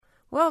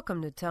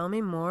Welcome to Tell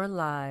Me More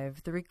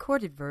Live, the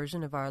recorded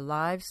version of our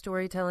live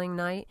storytelling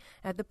night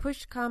at the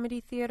Push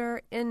Comedy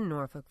Theater in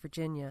Norfolk,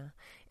 Virginia.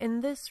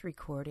 In this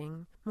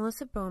recording,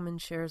 Melissa Bowman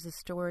shares a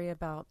story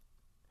about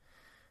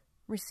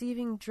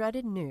receiving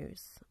dreaded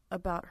news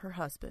about her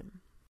husband.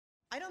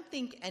 I don't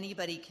think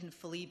anybody can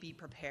fully be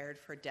prepared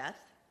for death,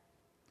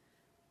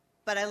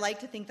 but I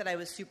like to think that I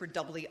was super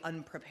doubly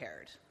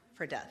unprepared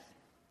for death.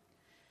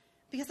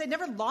 Because I'd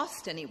never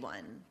lost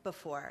anyone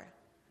before.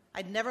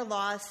 I'd never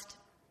lost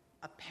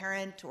a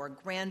parent or a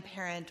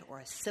grandparent or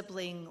a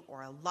sibling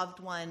or a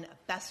loved one, a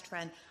best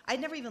friend. I'd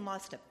never even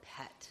lost a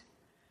pet.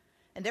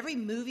 And every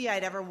movie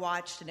I'd ever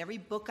watched and every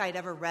book I'd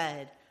ever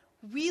read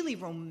really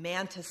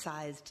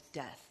romanticized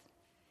death.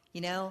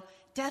 You know,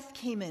 death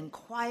came in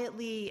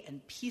quietly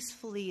and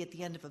peacefully at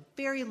the end of a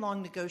very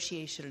long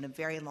negotiation and a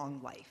very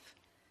long life.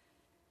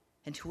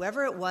 And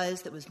whoever it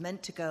was that was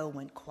meant to go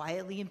went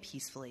quietly and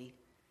peacefully,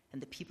 and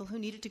the people who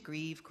needed to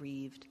grieve,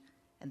 grieved,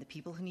 and the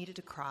people who needed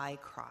to cry,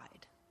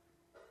 cried.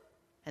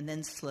 And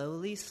then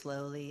slowly,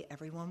 slowly,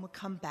 everyone would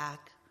come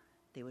back.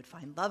 They would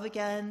find love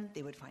again.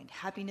 They would find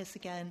happiness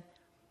again.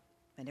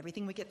 And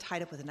everything would get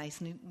tied up with a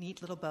nice,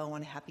 neat little bow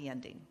on a happy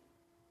ending.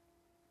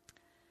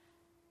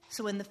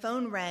 So when the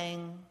phone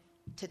rang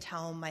to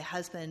tell my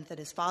husband that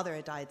his father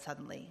had died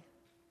suddenly,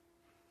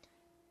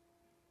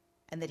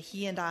 and that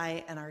he and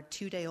I and our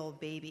 2-day-old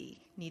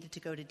baby needed to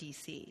go to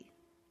D.C.,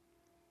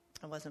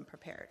 I wasn't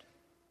prepared.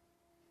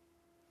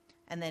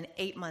 And then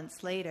 8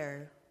 months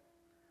later,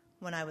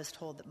 when I was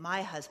told that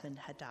my husband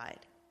had died,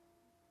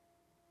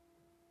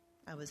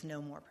 I was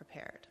no more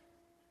prepared.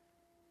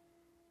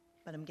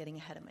 But I'm getting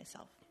ahead of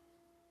myself.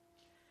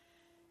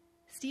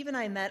 Steve and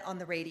I met on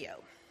the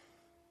radio.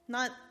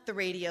 Not the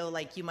radio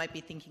like you might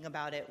be thinking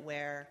about it,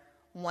 where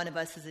one of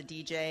us is a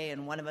DJ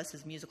and one of us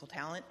is musical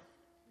talent.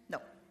 No.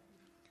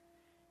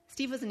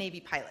 Steve was a Navy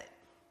pilot,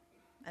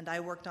 and I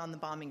worked on the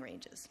bombing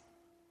ranges.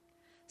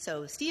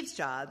 So Steve's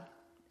job,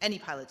 any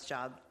pilot's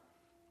job,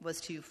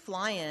 was to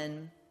fly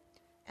in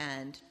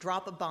and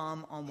drop a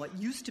bomb on what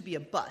used to be a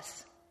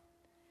bus,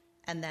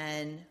 and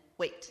then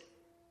wait.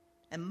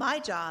 And my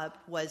job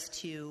was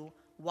to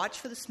watch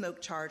for the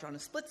smoke charge on a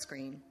split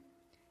screen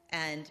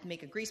and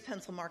make a grease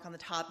pencil mark on the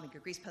top, make a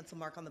grease pencil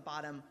mark on the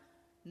bottom,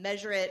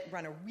 measure it,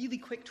 run a really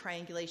quick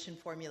triangulation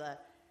formula,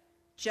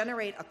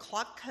 generate a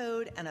clock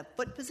code and a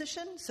foot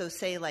position, so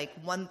say like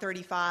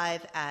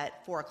 1:35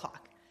 at 4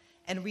 o'clock,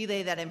 and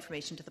relay that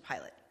information to the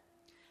pilot.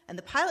 And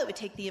the pilot would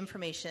take the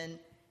information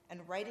and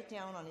write it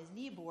down on his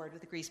knee board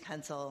with a grease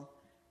pencil,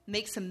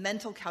 make some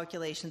mental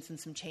calculations and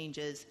some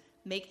changes,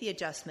 make the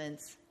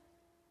adjustments,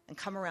 and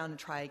come around and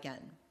try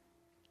again.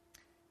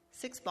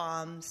 6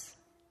 bombs,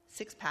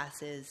 6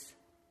 passes,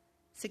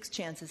 6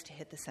 chances to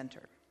hit the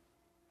center.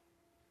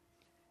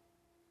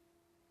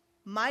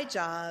 My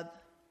job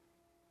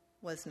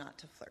was not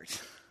to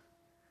flirt.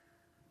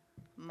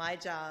 My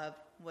job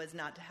was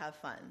not to have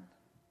fun.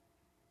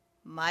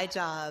 My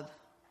job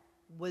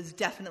was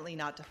definitely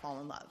not to fall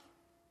in love.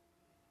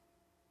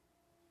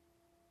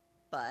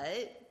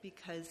 But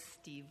because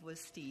Steve was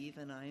Steve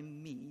and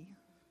I'm me,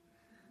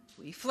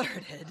 we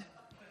flirted.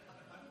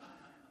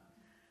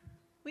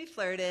 We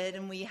flirted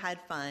and we had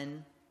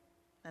fun,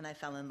 and I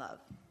fell in love.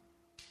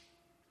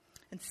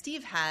 And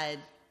Steve had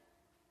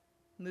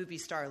movie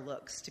star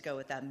looks to go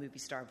with that movie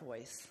star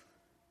voice.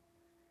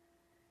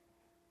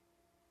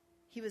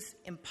 He was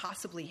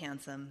impossibly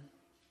handsome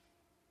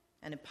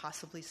and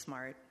impossibly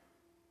smart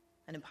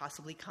and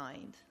impossibly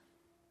kind.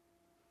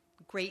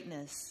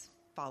 Greatness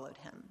followed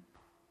him.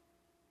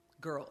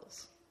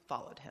 Girls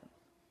followed him.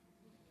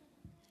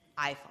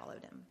 I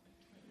followed him.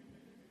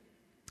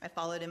 I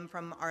followed him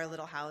from our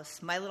little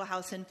house, my little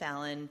house in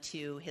Fallon,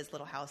 to his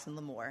little house in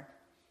Lemoore.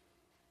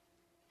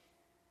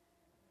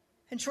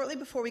 And shortly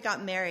before we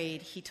got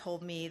married, he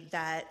told me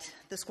that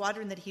the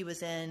squadron that he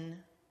was in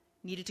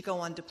needed to go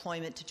on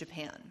deployment to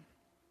Japan,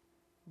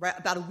 right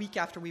about a week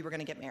after we were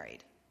going to get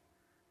married.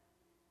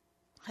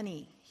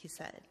 Honey, he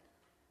said,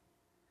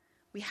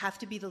 we have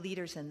to be the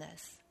leaders in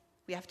this.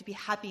 We have to be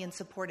happy and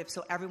supportive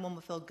so everyone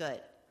will feel good.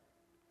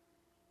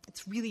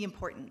 It's really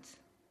important.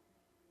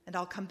 And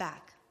I'll come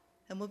back,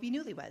 and we'll be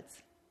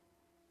newlyweds.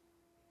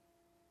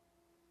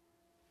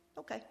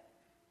 Okay.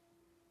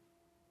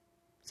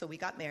 So we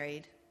got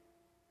married,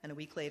 and a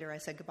week later I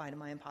said goodbye to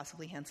my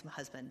impossibly handsome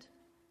husband,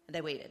 and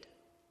I waited.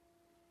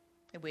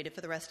 I waited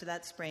for the rest of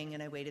that spring,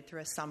 and I waited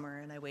through a summer,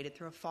 and I waited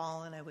through a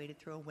fall, and I waited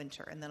through a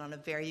winter, and then on a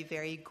very,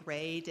 very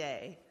gray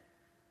day,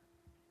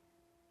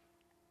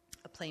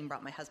 a plane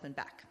brought my husband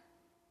back.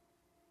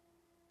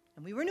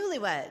 And we were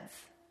newlyweds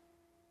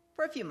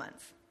for a few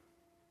months.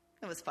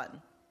 It was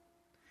fun.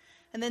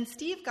 And then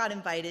Steve got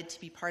invited to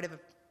be part of a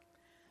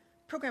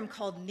program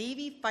called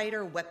Navy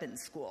Fighter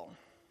Weapons School,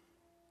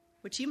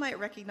 which you might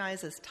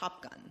recognize as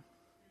Top Gun.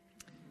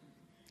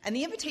 And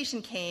the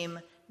invitation came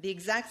the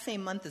exact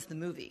same month as the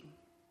movie.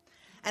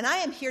 And I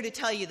am here to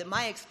tell you that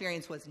my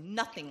experience was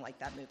nothing like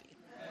that movie.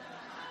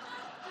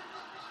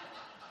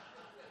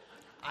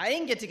 I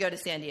didn't get to go to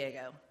San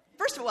Diego.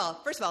 First of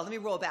all, let me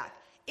roll back.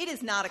 It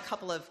is not a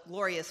couple of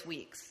glorious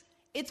weeks.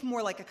 It's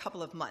more like a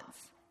couple of months.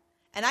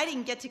 And I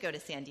didn't get to go to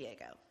San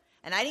Diego.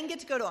 And I didn't get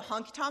to go to a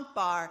honky-tonk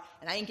bar,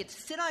 and I didn't get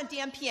to sit on a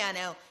damn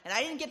piano, and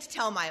I didn't get to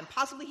tell my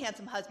impossibly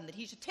handsome husband that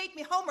he should take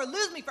me home or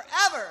lose me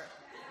forever.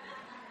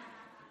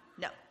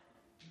 No.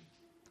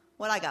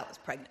 What I got was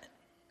pregnant.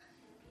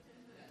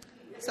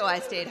 So I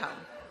stayed home.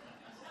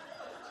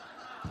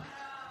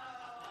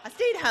 I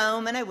stayed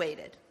home, and I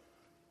waited.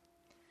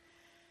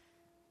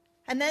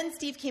 And then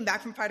Steve came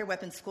back from fighter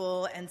weapons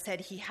school and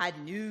said he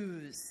had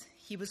news.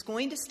 He was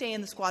going to stay in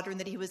the squadron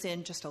that he was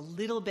in just a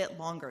little bit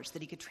longer so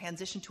that he could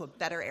transition to a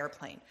better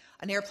airplane,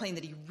 an airplane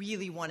that he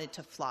really wanted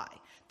to fly,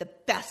 the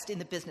best in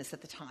the business at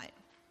the time.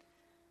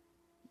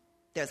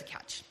 There's a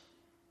catch.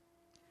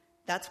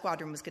 That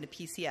squadron was going to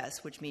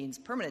PCS, which means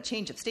permanent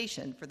change of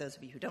station, for those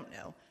of you who don't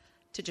know,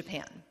 to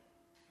Japan.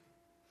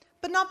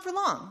 But not for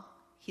long,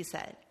 he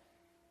said.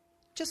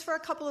 Just for a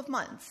couple of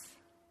months,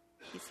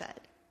 he said.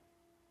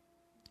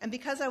 And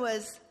because I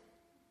was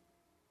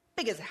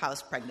big as a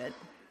house pregnant,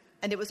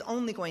 and it was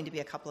only going to be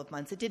a couple of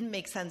months, it didn't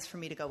make sense for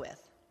me to go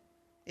with.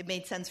 It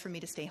made sense for me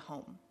to stay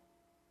home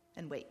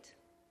and wait.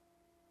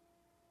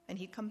 And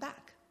he'd come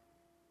back.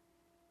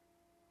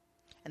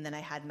 And then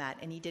I had Matt,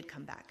 and he did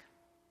come back.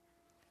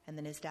 And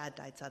then his dad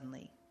died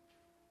suddenly.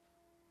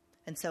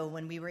 And so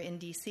when we were in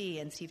D.C.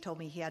 and Steve told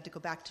me he had to go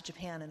back to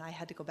Japan and I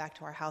had to go back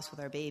to our house with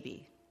our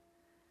baby,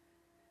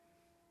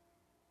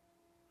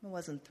 I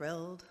wasn't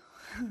thrilled.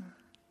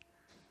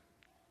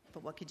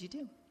 But what could you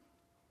do?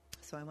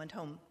 So I went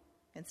home.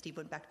 And Steve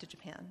went back to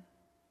Japan.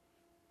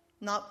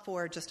 Not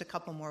for just a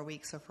couple more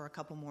weeks or for a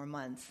couple more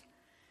months.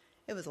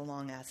 It was a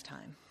long-ass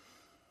time.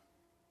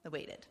 I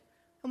waited.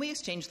 And we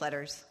exchanged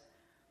letters.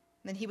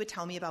 And then he would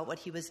tell me about what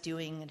he was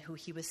doing and who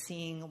he was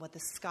seeing and what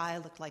the sky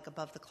looked like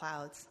above the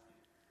clouds.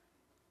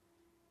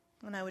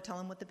 And I would tell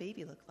him what the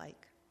baby looked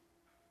like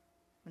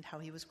and how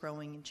he was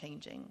growing and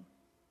changing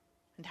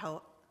and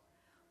how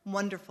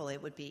wonderful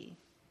it would be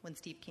when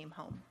Steve came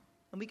home.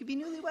 And we could be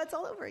newlyweds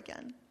all over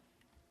again.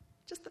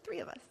 Just the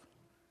three of us.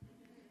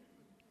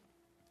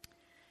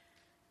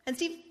 And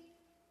Steve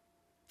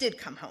did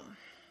come home.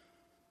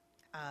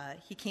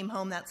 He came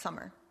home that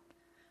summer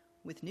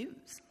with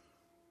news.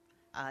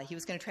 He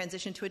was going to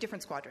transition to a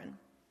different squadron.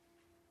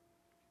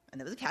 And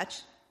there was a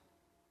catch.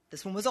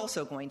 This one was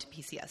also going to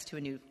PCS, to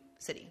a new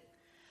city.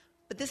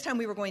 But this time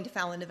we were going to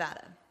Fallon,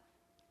 Nevada,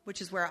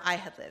 which is where I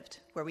had lived,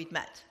 where we'd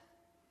met.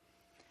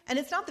 And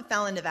it's not that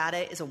Fallon,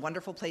 Nevada is a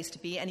wonderful place to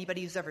be.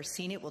 Anybody who's ever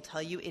seen it will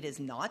tell you it is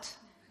not.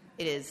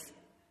 It is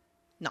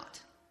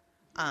not.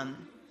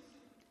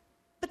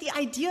 But the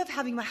idea of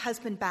having my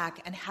husband back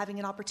and having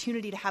an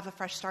opportunity to have a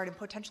fresh start and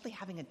potentially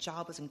having a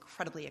job was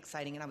incredibly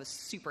exciting, and I was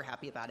super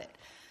happy about it.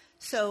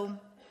 So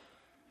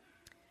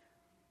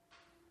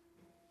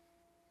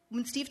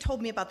when Steve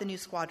told me about the new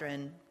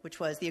squadron, which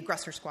was the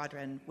aggressor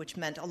squadron, which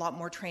meant a lot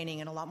more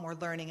training and a lot more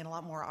learning and a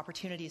lot more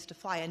opportunities to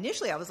fly,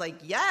 initially I was like,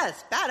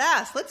 yes,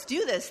 badass, let's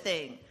do this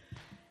thing.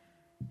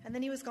 And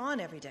then he was gone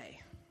every day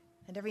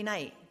and every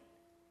night,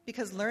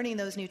 because learning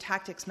those new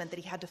tactics meant that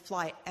he had to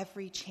fly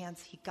every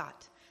chance he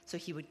got. So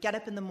he would get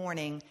up in the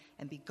morning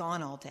and be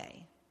gone all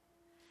day.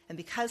 And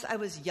because I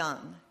was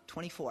young,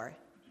 24,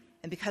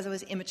 and because I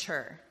was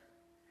immature,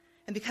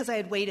 and because I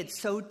had waited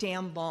so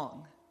damn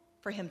long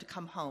for him to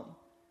come home,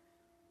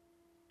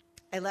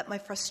 I let my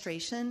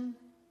frustration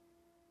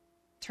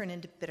turn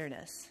into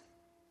bitterness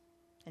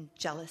and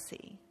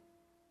jealousy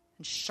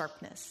and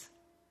sharpness.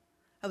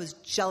 I was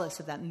jealous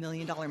of that $1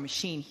 million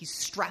machine he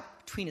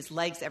strapped between his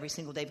legs every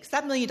single day, because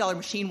that $1 million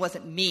machine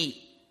wasn't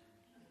me,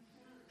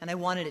 and I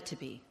wanted it to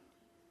be.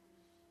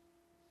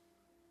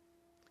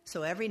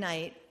 So every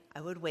night,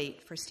 I would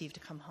wait for Steve to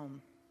come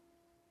home,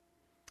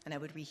 and I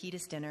would reheat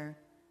his dinner,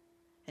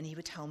 and he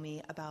would tell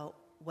me about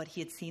what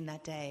he had seen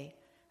that day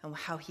and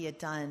how he had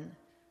done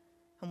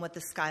and what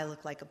the sky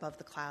looked like above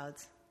the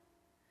clouds.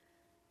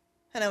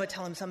 And I would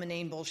tell him some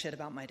inane bullshit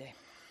about my day,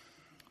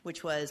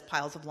 which was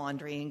piles of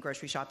laundry and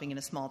grocery shopping in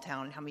a small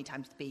town and how many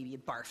times the baby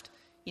had barfed.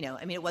 You know,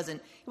 I mean, it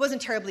wasn't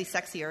terribly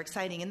sexy or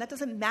exciting, and that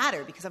doesn't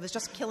matter because I was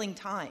just killing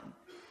time.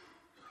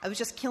 I was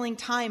just killing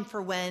time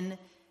for when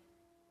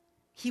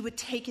he would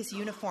take his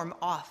uniform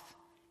off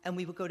and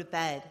we would go to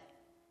bed,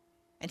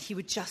 and he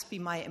would just be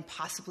my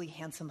impossibly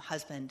handsome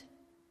husband,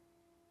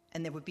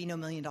 and there would be no $1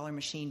 million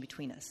machine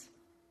between us.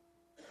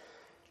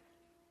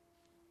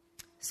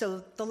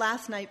 So the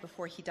last night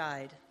before he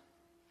died,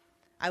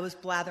 I was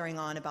blathering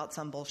on about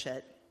some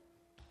bullshit,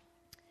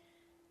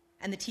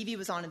 and the TV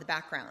was on in the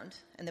background,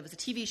 and there was a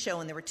TV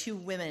show, and there were two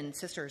women,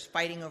 sisters,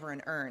 fighting over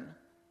an urn.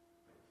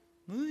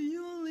 Well,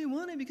 you only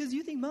want it because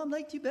you think Mom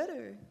liked you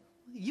better.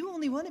 You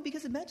only want it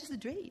because it matches the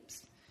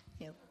drapes.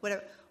 You know,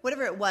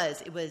 whatever it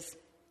was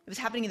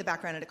happening in the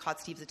background, and it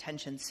caught Steve's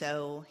attention.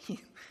 So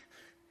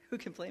who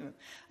can blame him?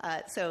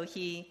 So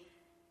he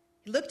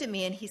looked at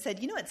me and he said,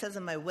 "You know, it says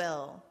in my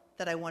will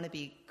that I want to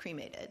be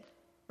cremated,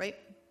 right?"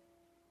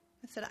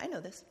 I said, "I know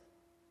this."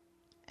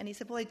 And he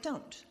said, "Well, I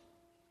don't.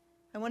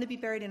 I want to be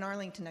buried in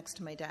Arlington next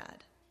to my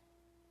dad."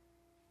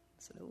 I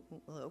said,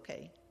 "Oh, well,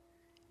 okay.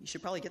 You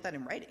should probably get that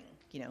in writing,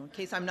 in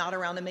case I'm not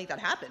around to make that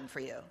happen for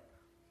you."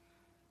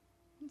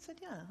 I said,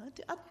 yeah,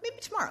 maybe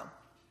tomorrow.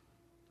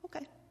 Okay.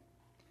 And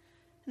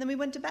then we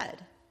went to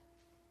bed.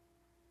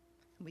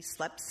 And we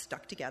slept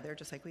stuck together,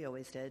 just like we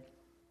always did.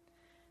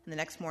 And the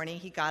next morning,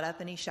 he got up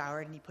and he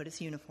showered and he put his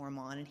uniform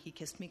on and he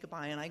kissed me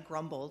goodbye, and I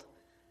grumbled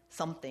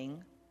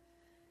something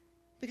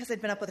because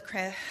I'd been up with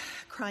a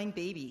crying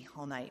baby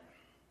all night.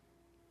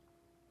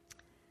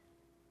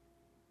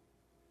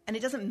 And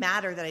it doesn't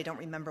matter that I don't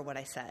remember what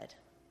I said,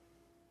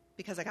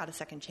 because I got a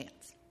second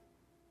chance.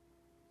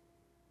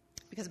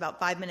 Because about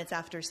 5 minutes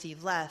after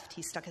Steve left,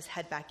 he stuck his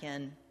head back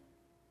in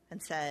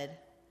and said,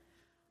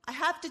 I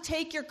have to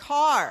take your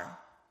car.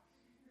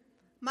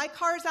 My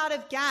car's out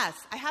of gas.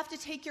 I have to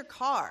take your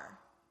car.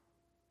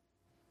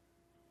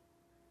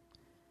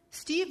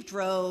 Steve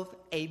drove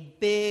a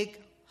big,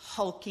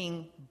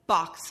 hulking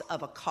box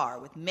of a car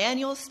with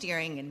manual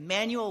steering and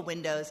manual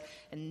windows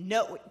and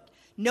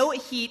no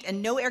heat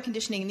and no air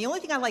conditioning. And the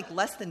only thing I liked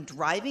less than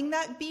driving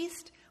that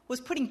beast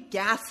was putting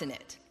gas in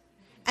it.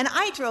 And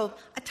I drove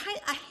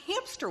a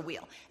hamster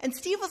wheel. And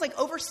Steve was like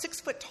over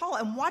 6 foot tall,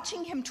 and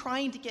watching him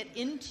trying to get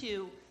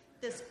into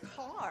this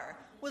car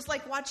was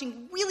like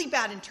watching really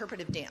bad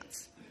interpretive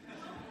dance.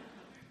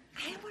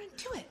 I didn't want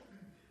to do it.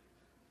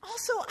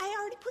 Also, I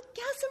already put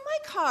gas in my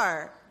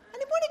car. I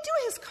didn't want to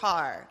do his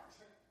car.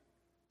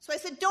 So I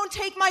said, don't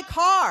take my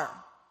car.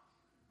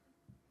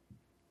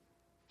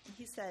 And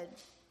he said,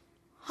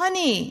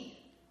 honey.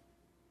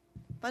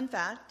 Fun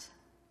fact,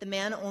 the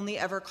man only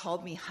ever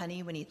called me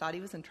honey when he thought he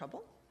was in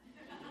trouble,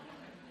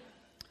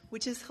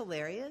 which is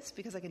hilarious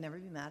because I could never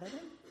be mad at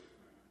him.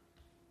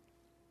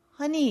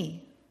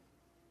 Honey,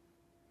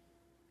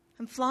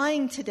 I'm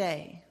flying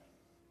today.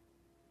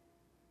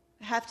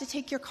 I have to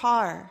take your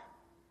car.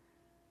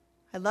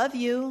 I love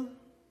you.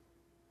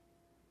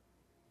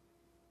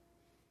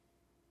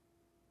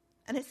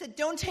 And I said,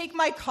 don't take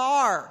my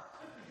car.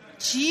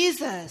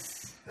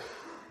 Jesus.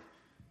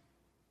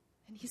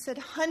 And he said,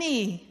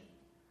 honey,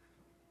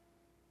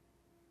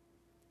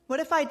 what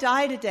if I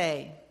die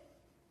today?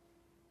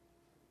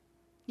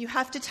 You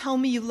have to tell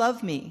me you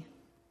love me.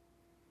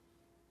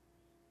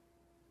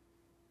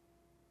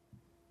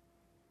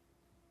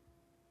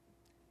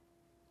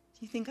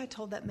 Do you think I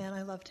told that man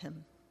I loved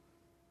him?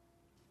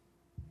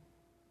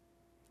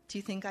 Do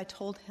you think I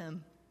told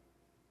him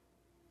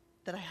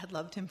that I had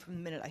loved him from the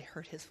minute I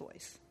heard his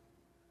voice?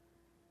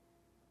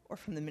 Or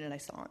from the minute I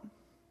saw him?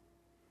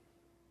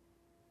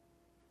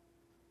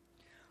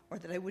 Or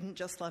that I wouldn't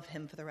just love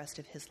him for the rest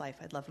of his life,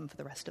 I'd love him for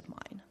the rest of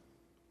mine?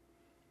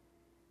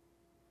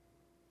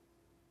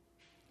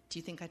 Do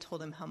you think I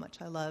told him how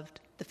much I loved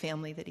the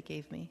family that he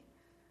gave me?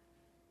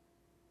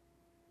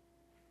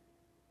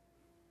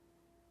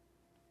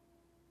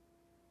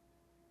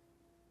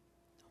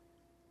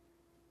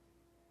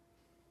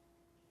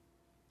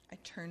 I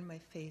turned my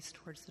face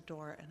towards the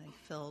door and I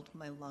filled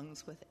my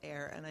lungs with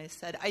air and I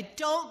said, I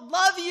don't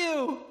love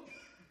you!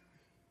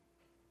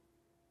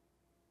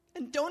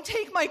 And don't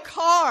take my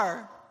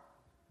car!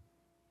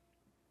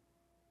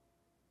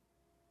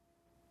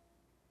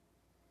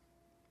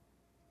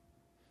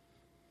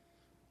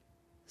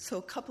 So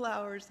a couple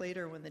hours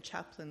later, when the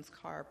chaplain's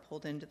car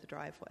pulled into the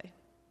driveway,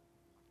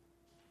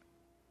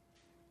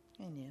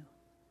 I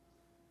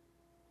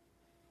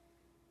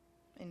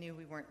knew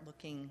we weren't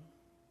looking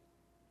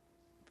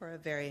for a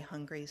very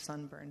hungry,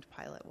 sunburned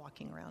pilot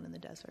walking around in the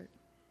desert.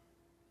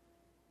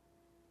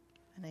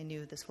 And I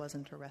knew this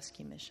wasn't a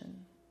rescue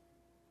mission.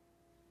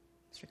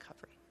 It's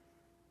recovery.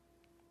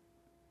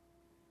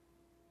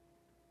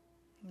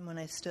 And when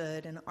I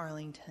stood in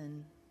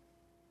Arlington,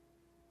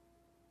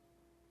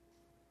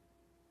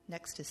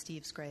 next to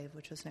Steve's grave,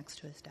 which was next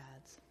to his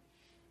dad's,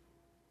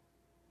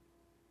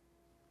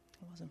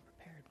 I wasn't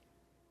prepared.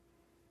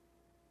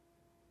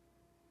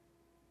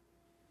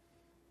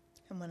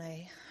 And when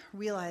I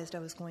realized I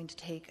was going to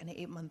take an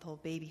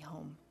 8-month-old baby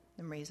home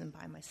and raise him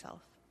by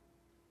myself,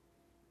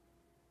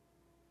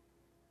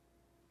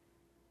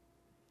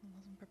 I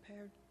wasn't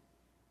prepared.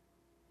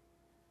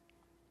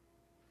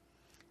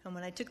 And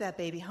when I took that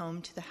baby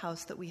home to the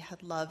house that we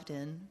had loved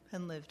in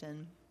and lived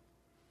in,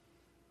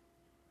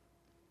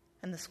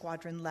 and the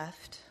squadron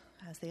left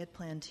as they had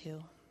planned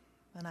to,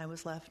 and I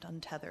was left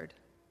untethered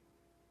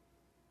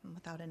and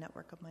without a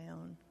network of my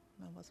own,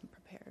 I wasn't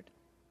prepared.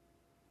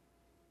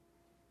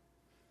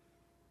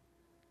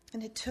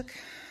 And it took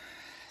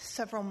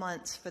several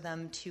months for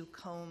them to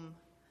comb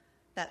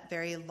that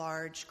very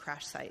large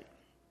crash site.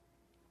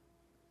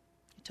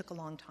 It took a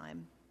long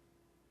time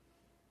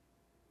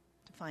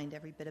to find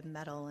every bit of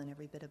metal and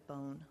every bit of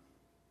bone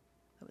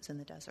that was in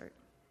the desert.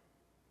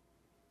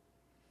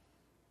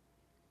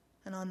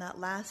 And on that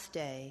last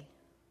day,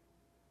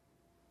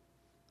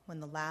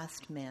 when the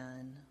last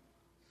man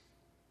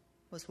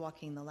was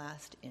walking the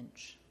last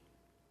inch,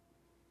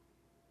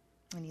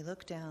 and he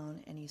looked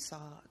down and he saw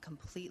a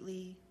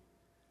completely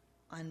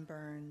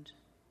unburned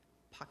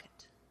pocket.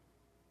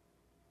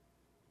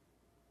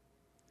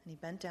 And he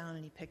bent down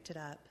and he picked it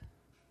up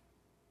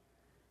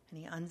and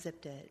he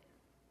unzipped it.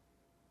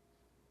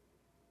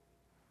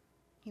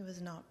 He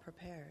was not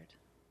prepared.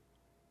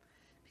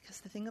 Because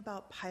the thing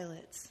about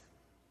pilots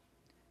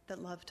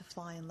that love to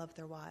fly and love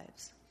their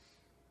wives.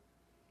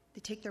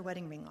 They take their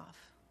wedding ring off.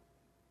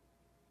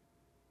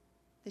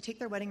 They take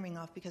their wedding ring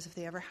off because if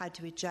they ever had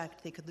to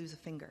eject, they could lose a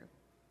finger,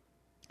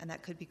 and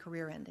that could be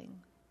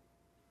career-ending.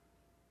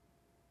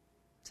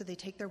 So they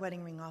take their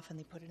wedding ring off and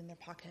they put it in their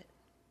pocket.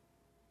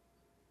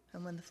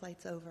 And when the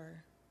flight's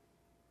over,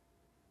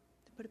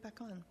 they put it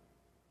back on.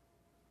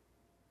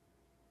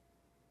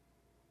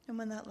 And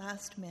when that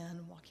last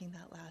man, walking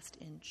that last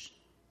inch,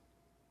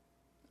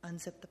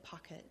 unzipped the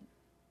pocket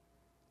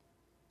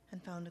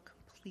and found a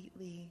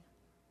completely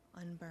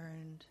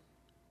unburned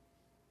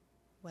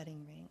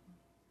wedding ring,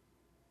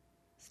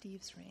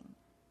 Steve's ring,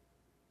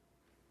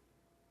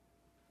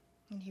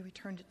 and he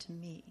returned it to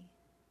me,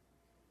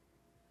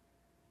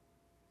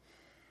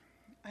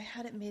 I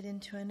had it made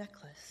into a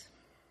necklace.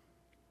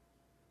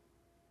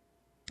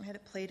 I had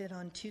it plated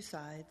on two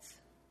sides,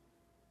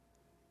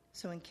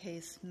 so in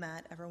case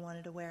Matt ever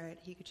wanted to wear it,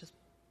 he could just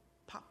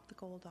pop the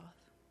gold off.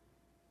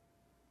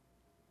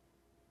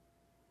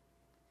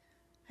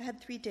 I had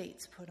 3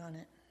 dates put on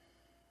it.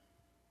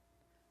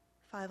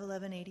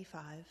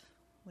 5/11/85,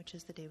 which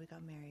is the day we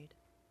got married.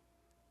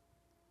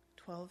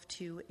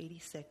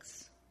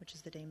 12/2/86, which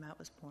is the day Matt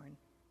was born.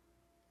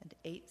 And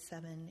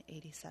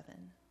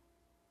 8/7/87,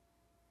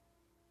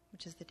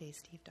 which is the day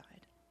Steve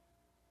died.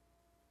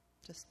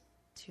 Just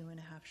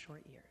 2.5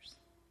 short years.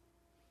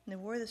 And I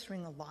wore this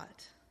ring a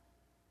lot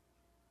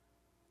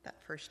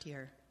that first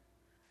year.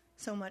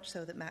 So much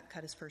so that Matt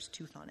cut his first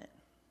tooth on it.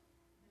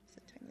 It's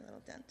a tiny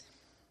little dent.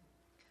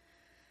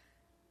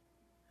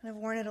 And I've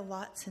worn it a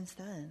lot since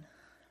then.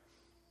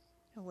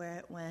 I wear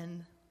it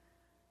when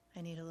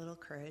I need a little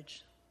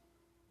courage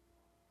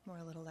or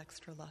a little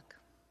extra luck,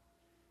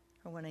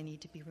 or when I need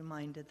to be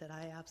reminded that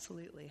I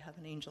absolutely have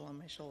an angel on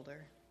my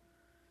shoulder.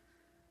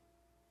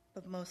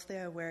 But mostly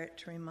I wear it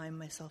to remind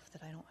myself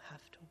that I don't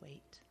have to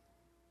wait.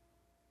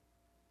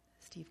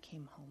 Steve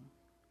came home.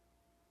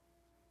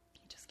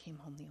 He just came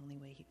home the only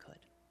way he could.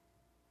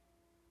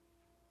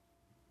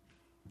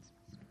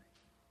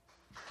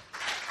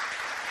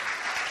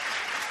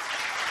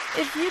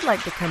 If you'd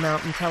like to come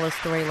out and tell a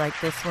story like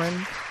this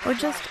one, or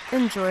just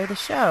enjoy the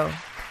show,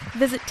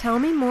 visit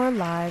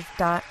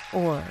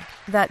tellmemorelive.org.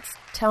 That's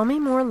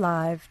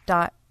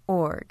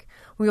tellmemorelive.org,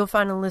 where you'll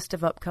find a list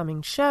of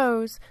upcoming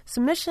shows,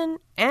 submission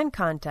and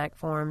contact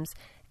forms,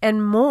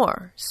 and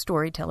more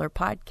storyteller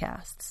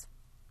podcasts.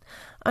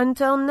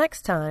 Until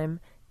next time,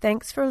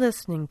 thanks for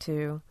listening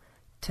to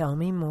Tell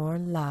Me More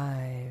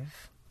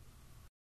Live.